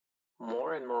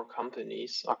More and more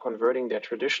companies are converting their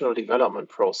traditional development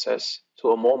process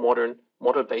to a more modern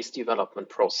model-based development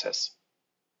process.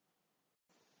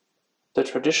 The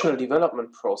traditional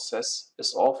development process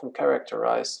is often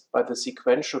characterized by the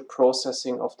sequential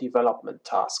processing of development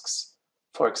tasks.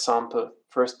 For example,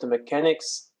 first the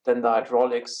mechanics, then the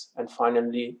hydraulics, and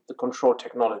finally the control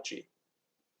technology.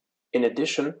 In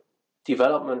addition,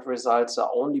 development results are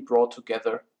only brought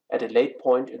together at a late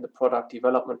point in the product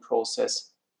development process,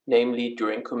 namely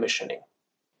during commissioning.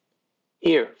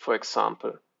 Here, for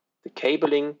example, the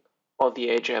cabling or the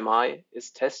HMI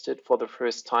is tested for the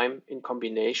first time in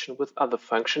combination with other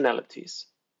functionalities.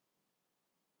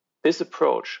 This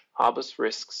approach harbors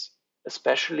risks,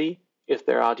 especially if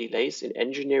there are delays in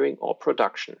engineering or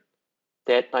production,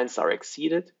 deadlines are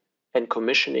exceeded, and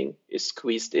commissioning is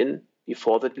squeezed in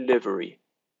before the delivery,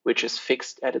 which is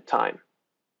fixed at a time.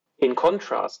 In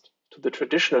contrast to the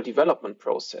traditional development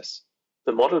process,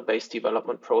 the model-based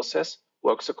development process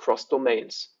works across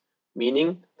domains,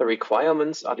 meaning the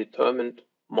requirements are determined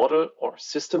model or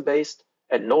system-based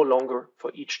and no longer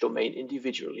for each domain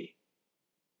individually.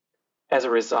 As a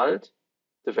result,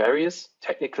 the various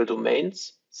technical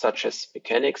domains, such as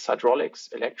mechanics, hydraulics,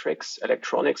 electrics,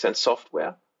 electronics, and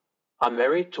software, are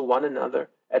married to one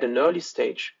another at an early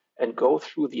stage and go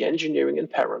through the engineering in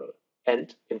parallel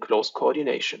and in close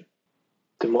coordination.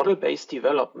 The model-based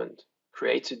development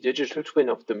creates a digital twin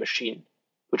of the machine,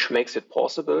 which makes it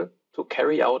possible to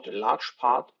carry out a large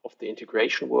part of the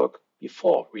integration work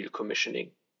before real commissioning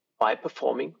by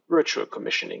performing virtual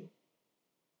commissioning.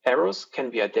 Errors can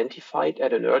be identified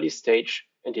at an early stage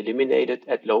and eliminated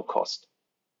at low cost.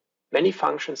 Many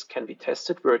functions can be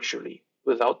tested virtually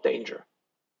without danger.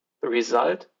 The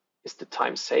result is the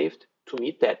time saved to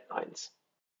meet deadlines.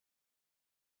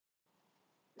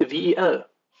 The VEL,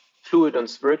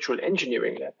 Fluidon's virtual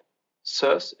engineering lab,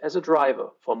 serves as a driver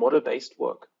for model-based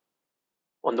work.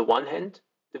 On the one hand,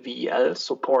 the VEL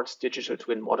supports digital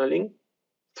twin modeling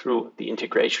through the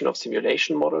integration of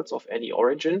simulation models of any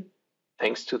origin,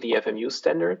 thanks to the FMU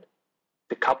standard,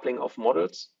 the coupling of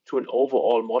models to an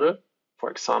overall model,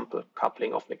 for example,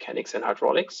 coupling of mechanics and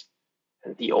hydraulics,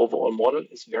 and the overall model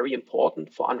is very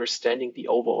important for understanding the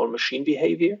overall machine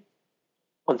behavior.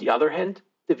 On the other hand,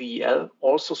 the VEL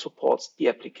also supports the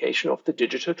application of the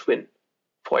digital twin,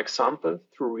 for example,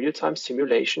 through real-time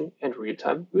simulation and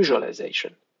real-time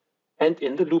visualization, and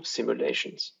in the loop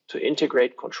simulations to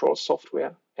integrate control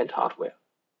software and hardware.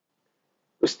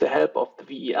 With the help of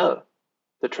the VEL,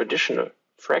 the traditional,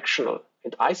 fractional,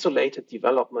 and isolated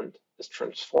development is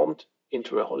transformed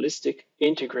into a holistic,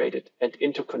 integrated, and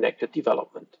interconnected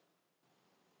development.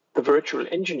 The virtual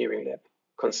engineering lab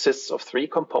consists of three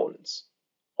components: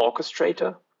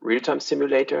 orchestrator, real-time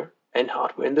simulator, and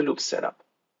hardware in the loop setup.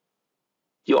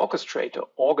 The orchestrator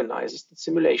organizes the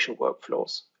simulation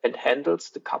workflows and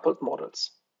handles the coupled models.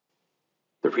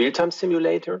 The real-time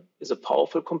simulator is a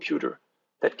powerful computer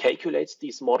that calculates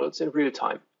these models in real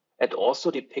time and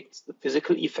also depicts the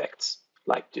physical effects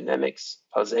like dynamics,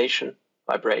 pulsation,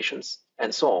 vibrations,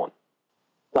 and so on.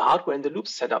 The hardware in the loop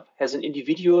setup has an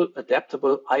individual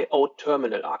adaptable I/O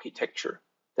terminal architecture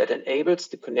that enables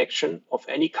the connection of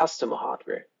any customer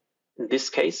hardware, in this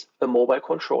case a mobile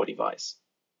control device.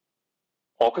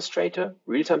 Orchestrator,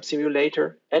 real-time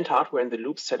simulator, and hardware in the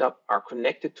loop setup are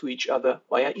connected to each other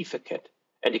via Ethercat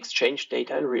and exchange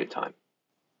data in real time.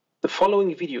 The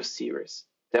following video series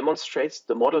demonstrates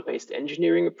the model-based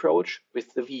engineering approach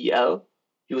with the VEL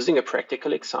using a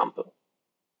practical example: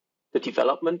 the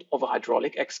development of a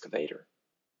hydraulic excavator.